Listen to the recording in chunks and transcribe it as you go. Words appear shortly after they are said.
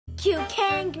Cute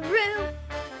kangaroo.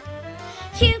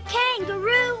 Cute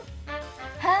kangaroo.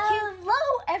 Hello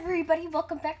everybody,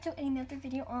 welcome back to another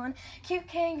video on Cute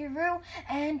Kangaroo.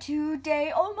 And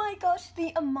today, oh my gosh,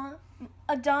 the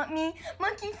Adopt Me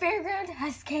Monkey Fairground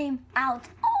has came out.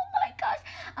 Oh my gosh,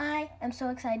 I am so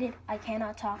excited, I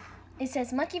cannot talk. It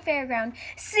says Monkey Fairground,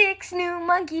 6 new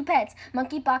monkey pets.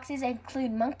 Monkey boxes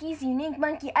include monkeys, unique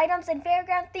monkey items, and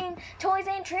fairground themed toys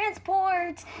and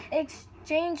transports.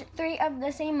 Exchange 3 of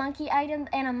the same monkey items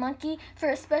and a monkey for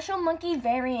a special monkey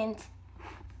variant.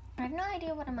 I have no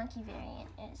idea what a monkey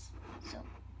variant is. So,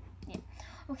 yeah.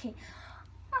 Okay.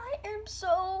 I am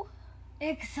so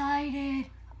excited.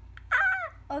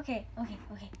 Ah! Okay.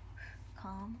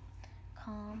 Calm.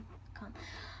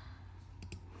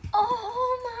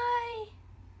 Oh my!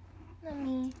 Let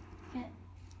me get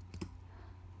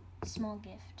a small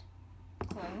gift.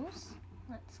 Close.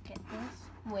 Let's get this.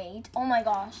 Wait. Oh my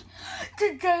gosh.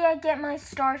 Today I get my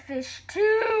starfish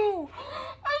too.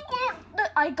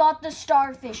 I got the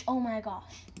starfish. Oh my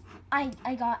gosh. I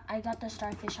got the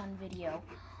starfish on video.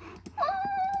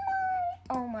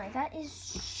 Oh my, that is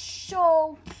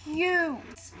so cute.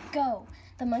 Let's go.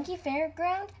 The Monkey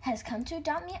Fairground has come to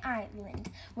Adopt Me Island.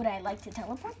 Would I like to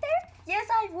teleport there? Yes,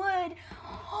 I would.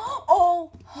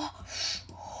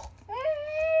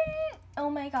 Oh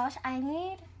my gosh, I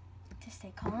need to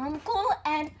stay calm, cool,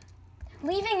 and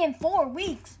leaving in 4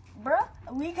 weeks. Bruh,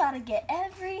 we gotta get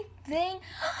everything.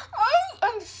 I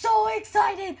am so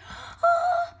excited.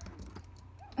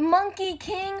 Monkey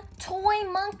King toy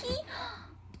monkey.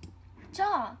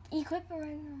 Dog, equip a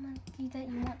regular monkey that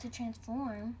you want to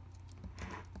transform.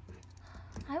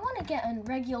 I want to get a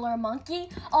regular monkey.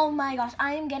 Oh my gosh,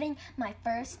 I am getting my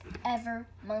first ever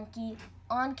monkey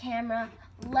on camera.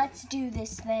 Let's do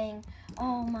this thing.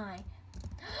 Oh my.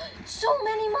 So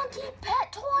many monkey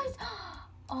pet toys.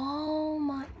 Oh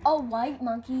my. Oh, white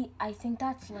monkey. I think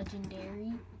that's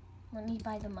legendary. Let me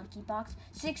buy the monkey box.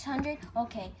 600.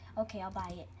 Okay, I'll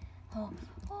buy it. Oh,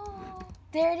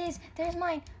 there it is. There's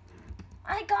mine.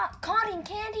 I got cotton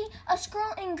candy, a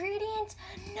scroll, ingredients.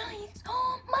 Nice.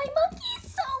 Oh, my monkey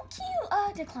is so cute.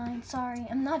 Decline. Sorry,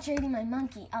 I'm not trading my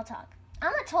monkey. I'll talk.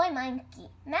 I'm a toy monkey.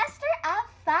 Master of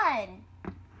fun.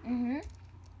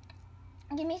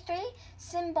 Give me 3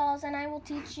 symbols and I will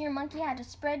teach your monkey how to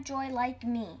spread joy like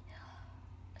me.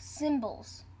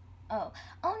 Symbols. Oh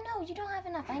no, you don't have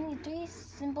enough. I need 3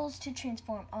 symbols to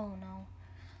transform. Oh no.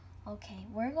 Okay,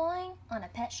 we're going on a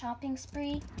pet shopping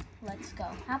spree. Let's go.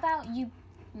 How about you,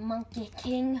 Monkey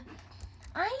King?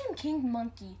 I am King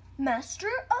Monkey,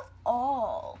 master of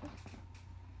all.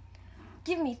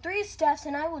 Give me 3 steps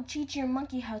and I will teach your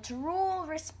monkey how to rule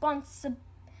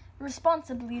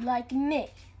responsibly like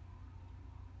me.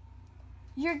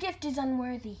 Your gift is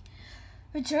unworthy.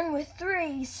 Return with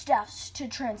 3 steps to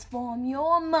transform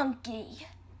your monkey.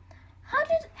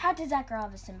 How does that girl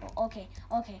have a symbol? Okay.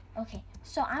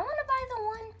 So I want to buy the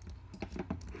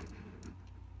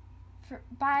one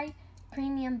buy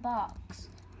premium box.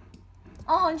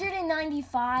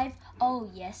 195. Oh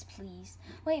yes, please.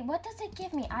 Wait, what does it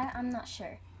give me? I'm not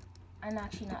sure. I'm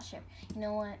actually not sure. You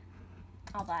know what?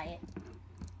 I'll buy it.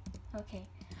 Okay.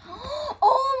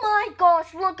 Oh my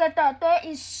gosh, look at that. That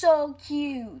is so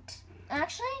cute.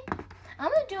 Actually, I'm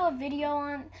going to do a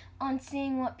video on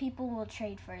seeing what people will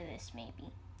trade for this,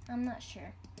 maybe. I'm not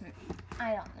sure.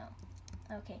 I don't know.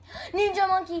 Okay. Ninja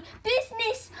monkey,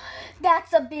 business.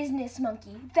 That's a business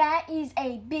monkey. That is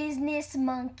a business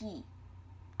monkey.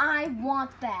 I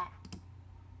want that.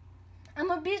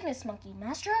 I'm a business monkey,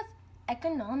 master of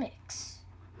economics.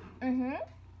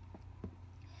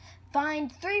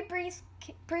 Find 3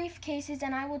 briefcases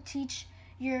and I will teach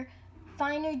your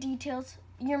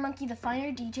monkey the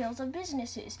finer details of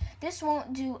businesses. This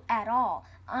won't do at all.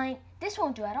 I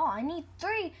need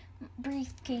 3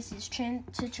 briefcases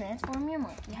to transform your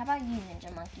monkey. How about you,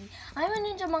 Ninja Monkey? I'm a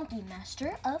Ninja Monkey,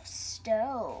 master of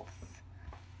stealth.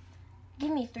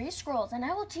 Give me 3 scrolls and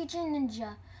I will teach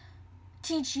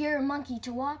your monkey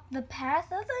to walk the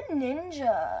path of a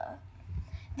ninja.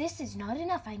 This is not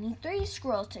enough. I need 3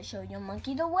 scrolls to show your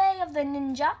monkey the way of the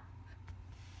ninja.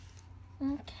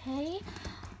 Okay,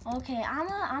 I'm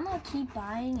gonna keep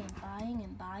buying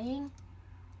and buying.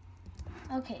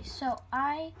 Okay, so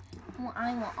I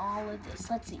want all of this.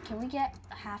 Let's see, can we get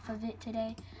half of it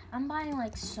today? I'm buying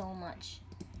like so much.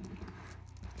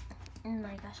 Oh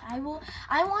my gosh, I want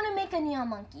to make a neon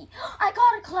monkey. I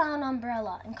got a clown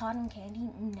umbrella and cotton candy.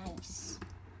 Nice.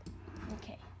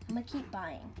 Okay, I'm gonna keep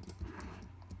buying.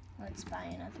 Let's buy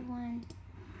another one.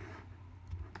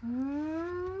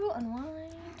 Ooh,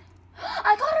 unwind.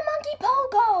 I got a monkey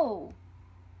pogo.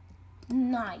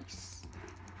 Nice.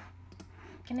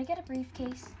 Can I get a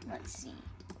briefcase? Let's see.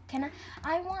 Can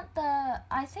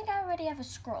I think I already have a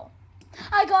scroll.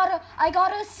 I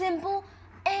got a symbol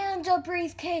and a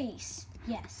briefcase.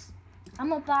 Yes. I'm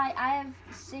gonna buy, I have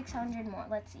 600 more.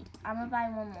 Let's see. I'm gonna buy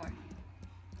one more.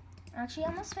 Actually,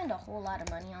 I'm gonna spend a whole lot of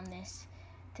money on this.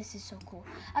 This is so cool.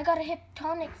 I got a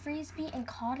Hyptonic Frisbee and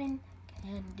cotton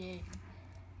candy.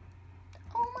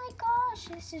 Oh my gosh,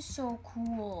 this is so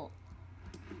cool.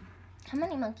 How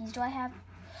many monkeys do I have?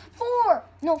 4!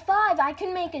 No, 5. I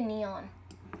can make a neon.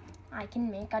 I can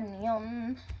make a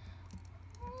neon.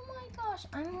 Oh my gosh,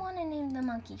 I want to name the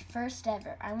monkey first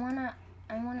ever. I wanna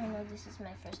know this is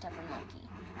my first ever monkey.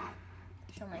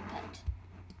 Show my pet.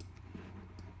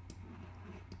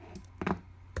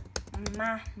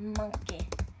 My monkey.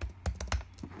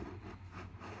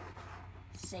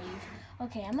 Save.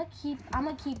 Okay, I'm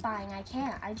gonna keep buying. I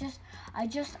can't. I just have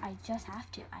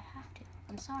to. I have to.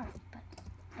 I'm sorry, but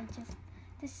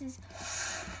this is,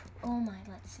 oh my,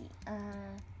 let's see.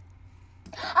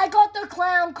 I got the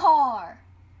clown car.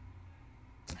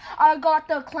 I got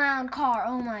the clown car.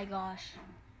 Oh my gosh.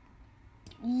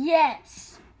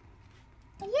 Yes.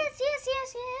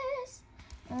 Yes.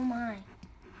 Oh my.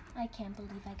 I can't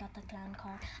believe I got the clown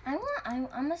car. I'm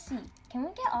gonna see. Can we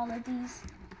get all of these?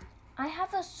 I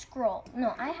have a scroll.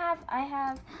 No, I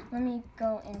have, let me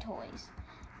go in toys.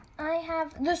 I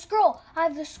have the scroll.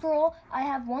 I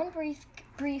have one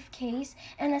briefcase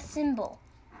and a symbol.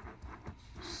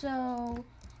 So,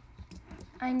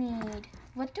 I need,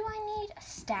 what do I need? A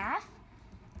staff?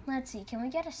 Let's see, can we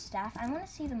get a staff? I want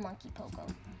to see the monkey pogo.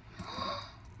 Oh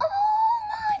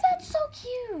my, that's so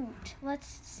cute.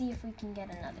 Let's see if we can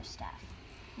get another staff.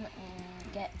 Let me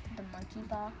get the monkey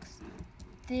box.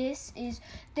 They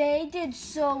did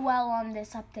so well on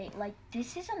this update. Like,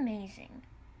 this is amazing.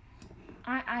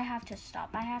 I have to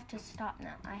stop. I have to stop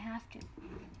now. I have to.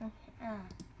 Okay. I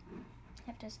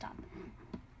have to stop.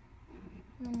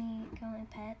 Let me go in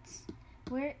pets.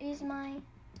 Where is my...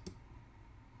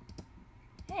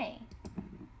 Hey.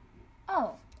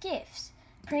 Oh, gifts.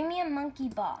 Premium monkey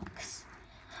box.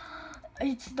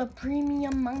 It's the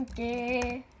premium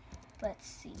monkey. Let's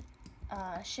see.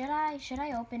 Should I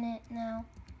open it now?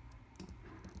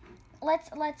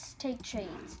 Let's take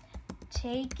trades.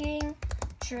 Taking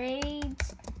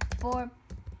trades for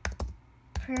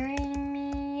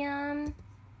premium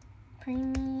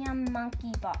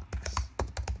monkey box.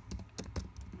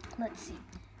 Let's see.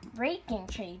 Raking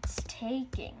trades.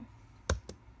 Taking.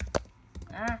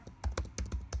 Okay,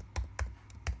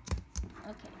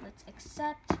 let's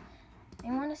accept.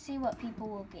 I want to see what people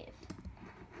will give.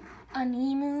 An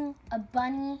emu, a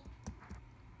bunny.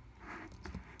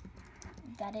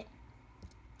 Is that it?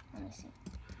 Let me see.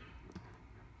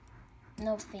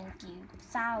 No, thank you.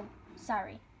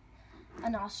 Sorry.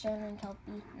 An Australian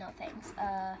kelpie. No, thanks.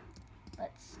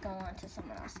 Let's go on to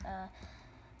someone else.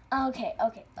 Okay.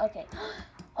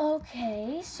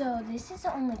 Okay, so this is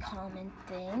the only common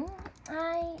thing.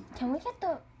 Can we get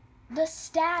the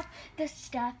staff? The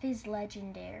staff is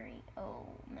legendary. Oh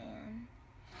man.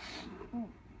 Ooh.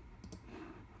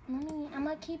 I'm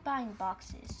gonna keep buying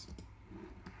boxes.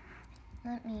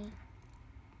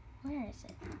 Where is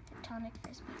it? Tectonic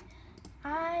Frisbee.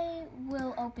 I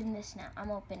will open this now. I'm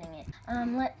opening it.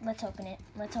 Let's open it.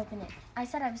 Let's open it. I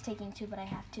said I was taking 2, but I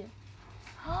have 2.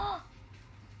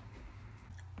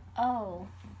 Oh,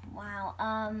 wow.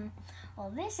 Well,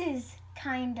 this is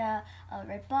kinda a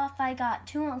ripoff. I got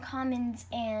 2 uncommons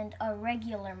and a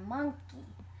regular monkey.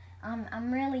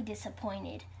 I'm really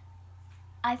disappointed.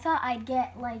 I thought I'd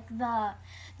get like the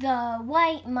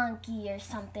white monkey or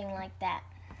something like that.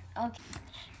 Okay.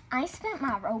 I spent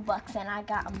my Robux and I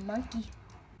got a monkey.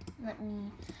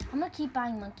 I'm gonna keep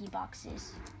buying monkey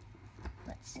boxes.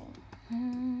 Let's see.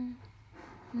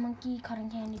 Monkey, cotton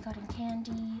candy.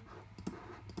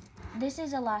 This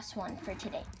is the last one for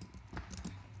today.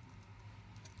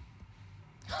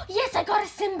 Yes, I got a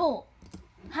symbol.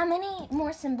 How many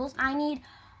more symbols? I need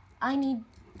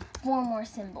 4 more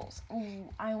symbols.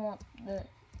 Ooh, I want the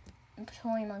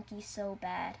toy monkey so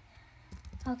bad.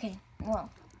 Okay, well,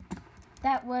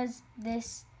 that was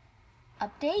this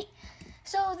update.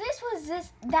 So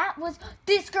that was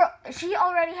this girl. She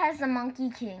already has the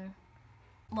Monkey King.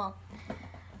 Well,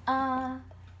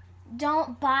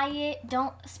 don't buy it.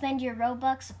 Don't spend your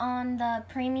Robux on the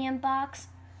premium box.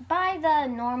 Buy the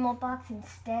normal box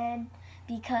instead,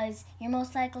 because you're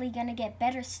most likely gonna get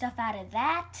better stuff out of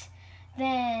that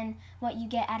than what you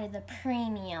get out of the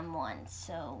premium one.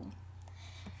 So,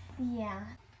 yeah.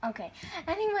 Okay,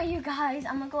 anyway, you guys,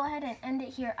 I'm gonna go ahead and end it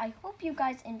here. I hope you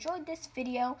guys enjoyed this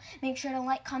video. Make sure to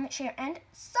like, comment, share, and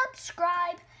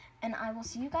subscribe. And I will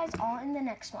see you guys all in the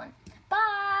next one.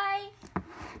 Bye!